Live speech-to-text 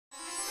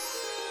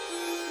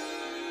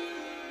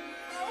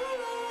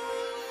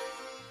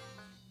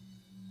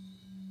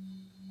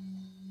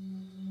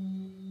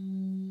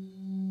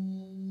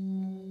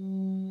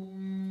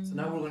So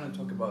now we're going to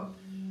talk about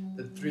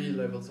the 3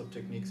 levels of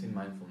techniques in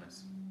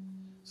mindfulness.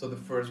 So the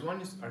first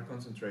one is our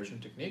concentration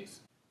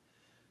techniques.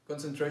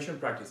 Concentration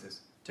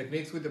practices,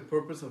 techniques with the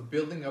purpose of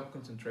building up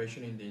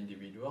concentration in the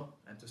individual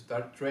and to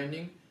start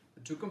training the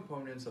 2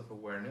 components of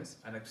awareness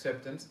and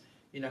acceptance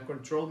in a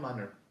controlled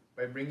manner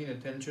by bringing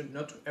attention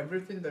not to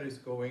everything that is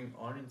going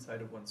on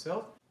inside of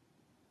oneself,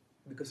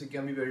 because it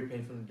can be very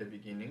painful in the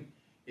beginning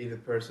if the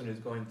person is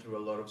going through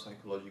a lot of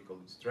psychological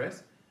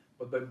distress,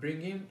 but by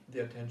bringing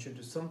the attention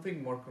to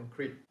something more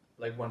concrete,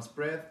 like one's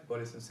breath,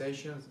 body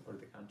sensations, or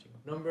the counting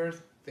of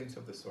numbers, things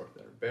of the sort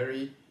that are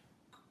very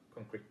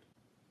concrete.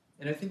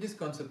 And I think this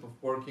concept of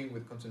working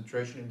with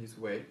concentration in this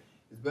way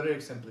is better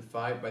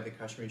exemplified by the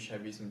Kashmiri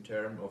Shaivism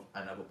term of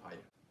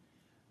anavopaya,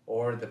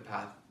 or the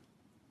path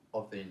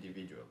of the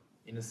individual,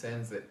 in a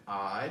sense that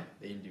I,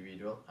 the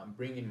individual, am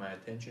bringing my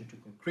attention to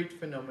concrete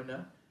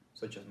phenomena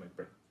such as my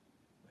breath,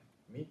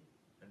 like me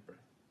and breath.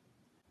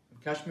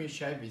 Kashmiri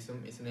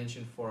Shaivism is an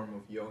ancient form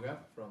of yoga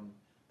from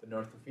the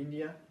north of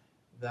India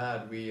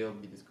that we'll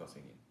be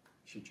discussing in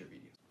future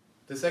videos.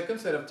 The second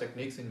set of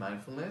techniques in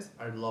mindfulness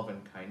are love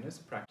and kindness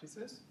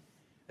practices,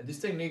 and these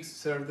techniques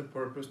serve the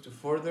purpose to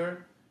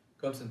further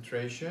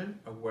concentration,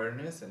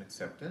 awareness, and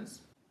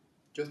acceptance,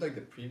 just like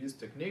the previous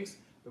techniques,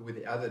 but with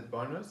the added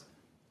bonus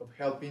of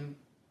helping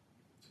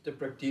the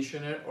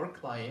practitioner or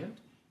client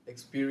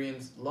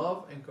experience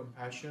love and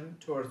compassion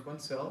towards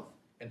oneself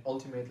and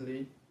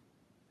ultimately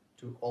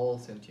to all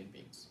sentient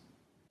beings.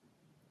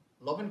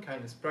 Love and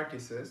kindness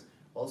practices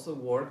also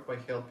work by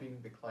helping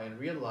the client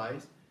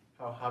realize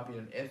how happy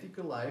and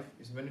ethical life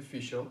is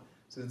beneficial,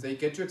 since they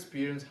get to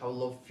experience how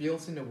love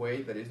feels in a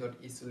way that is not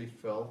easily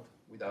felt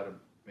without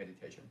a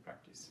meditation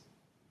practice.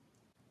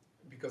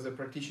 Because the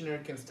practitioner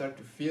can start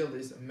to feel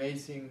these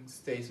amazing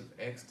states of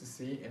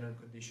ecstasy and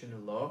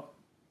unconditional love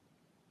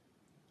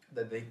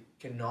that they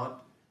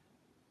cannot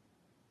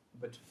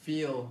but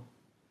feel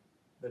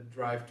the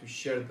drive to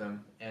share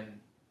them and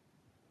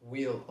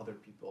will other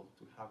people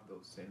to have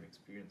those same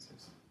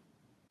experiences.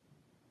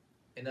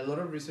 And a lot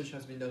of research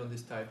has been done on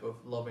this type of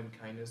love and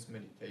kindness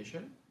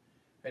meditation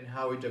and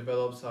how it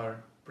develops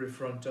our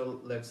prefrontal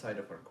left side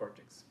of our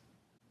cortex.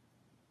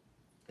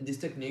 And these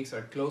techniques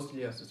are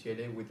closely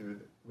associated with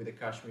the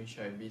Kashmiri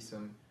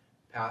Shaivism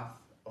path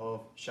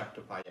of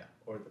Shaktopaya,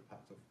 or the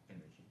path of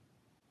energy.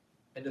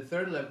 And the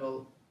third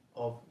level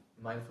of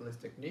mindfulness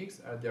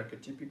techniques are the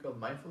archetypical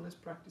mindfulness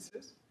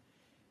practices.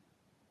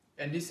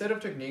 And this set of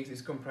techniques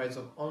is comprised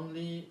of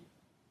only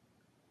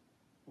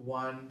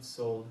one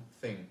sole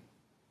thing,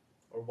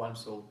 or one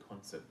sole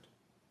concept,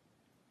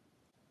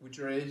 which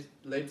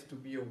relates to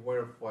be aware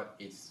of what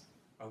is,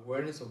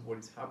 awareness of what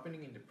is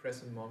happening in the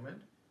present moment,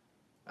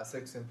 as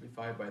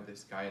exemplified by the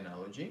sky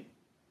analogy.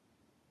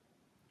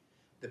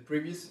 The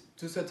previous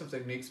 2 sets of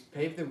techniques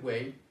pave the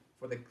way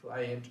for the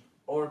client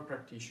or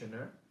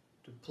practitioner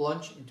to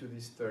plunge into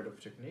this third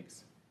of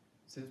techniques,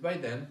 since by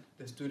then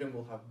the student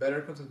will have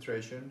better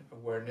concentration,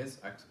 awareness,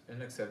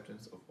 and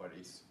acceptance of what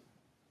is.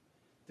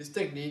 This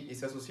technique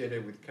is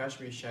associated with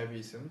Kashmiri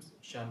Shaivism's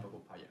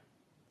Shambhavopaya,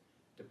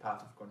 the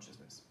path of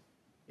consciousness.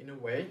 In a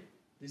way,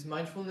 this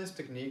mindfulness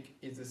technique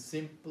is the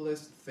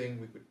simplest thing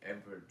we could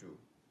ever do.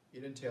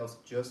 It entails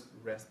just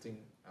resting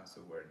as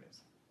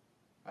awareness,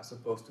 as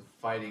opposed to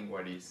fighting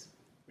what is,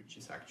 which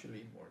is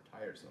actually more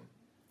tiresome.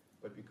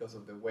 But because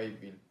of the way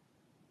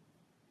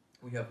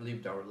we have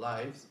lived our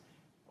lives,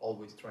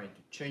 always trying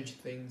to change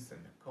things and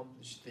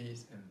accomplish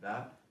this and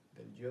that,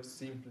 then just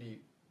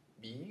simply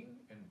being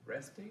and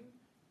resting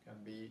can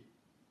be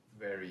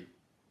very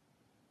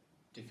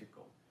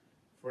difficult.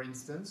 For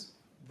instance,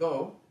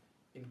 though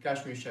in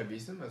Kashmiri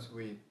Shaivism, as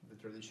the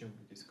tradition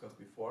we discussed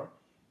before,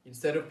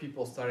 instead of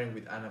people starting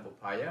with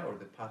anavopaya, or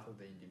the path of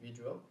the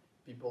individual,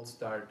 people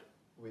start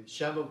with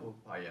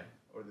shambhavopaya,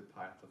 or the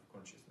path of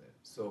consciousness.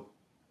 So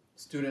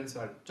students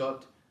are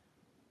taught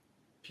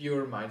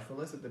pure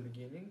mindfulness at the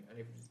beginning, and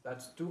if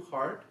that's too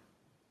hard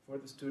for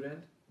the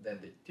student, then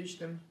they teach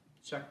them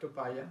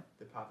Shaktopaya,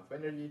 the path of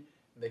energy,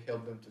 and they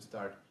help them to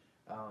start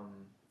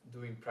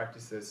doing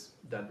practices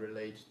that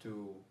relate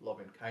to love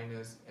and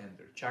kindness and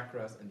their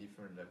chakras and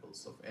different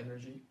levels of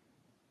energy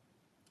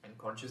and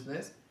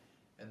consciousness.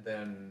 And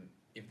then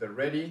if they're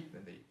ready,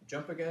 then they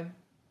jump again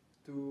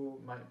to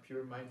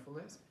pure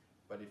mindfulness.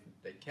 But if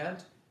they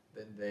can't,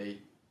 then they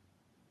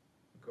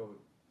go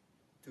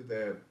to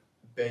the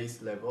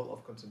base level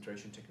of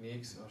concentration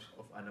techniques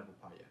of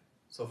anavopaya.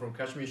 So from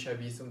Kashmiri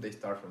Shaivism, they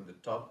start from the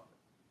top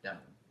down.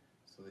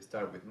 So they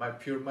start with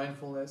pure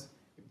mindfulness.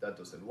 If that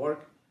doesn't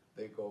work,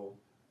 they go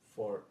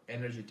for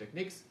energy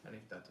techniques, and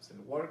if that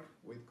doesn't work,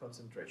 with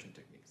concentration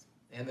techniques.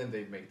 And then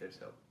they make their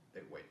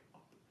way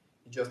up.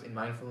 Just in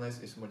mindfulness,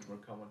 it's much more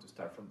common to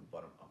start from the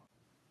bottom up.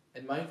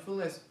 And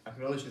mindfulness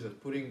acknowledges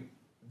that putting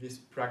this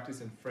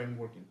practice and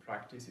framework in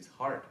practice is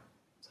hard.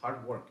 It's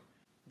hard work.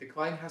 The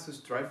client has to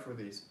strive for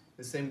this,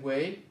 the same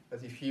way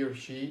as if he or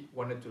she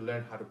wanted to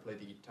learn how to play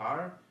the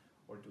guitar,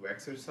 or to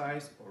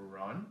exercise, or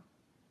run.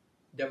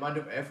 The amount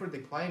of effort the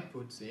client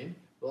puts in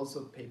will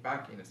also pay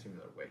back in a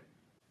similar way.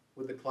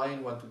 Would the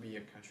client want to be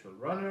a casual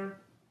runner,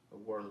 a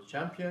world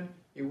champion.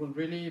 It will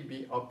really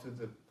be up to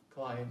the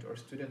client or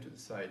student to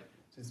decide,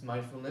 since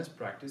mindfulness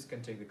practice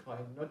can take the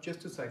client not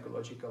just to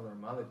psychological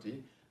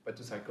normality, but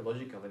to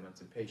psychological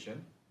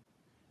emancipation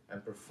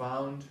and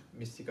profound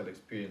mystical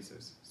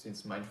experiences,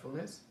 since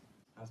mindfulness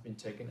has been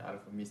taken out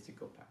of a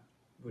mystical path,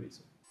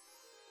 Buddhism.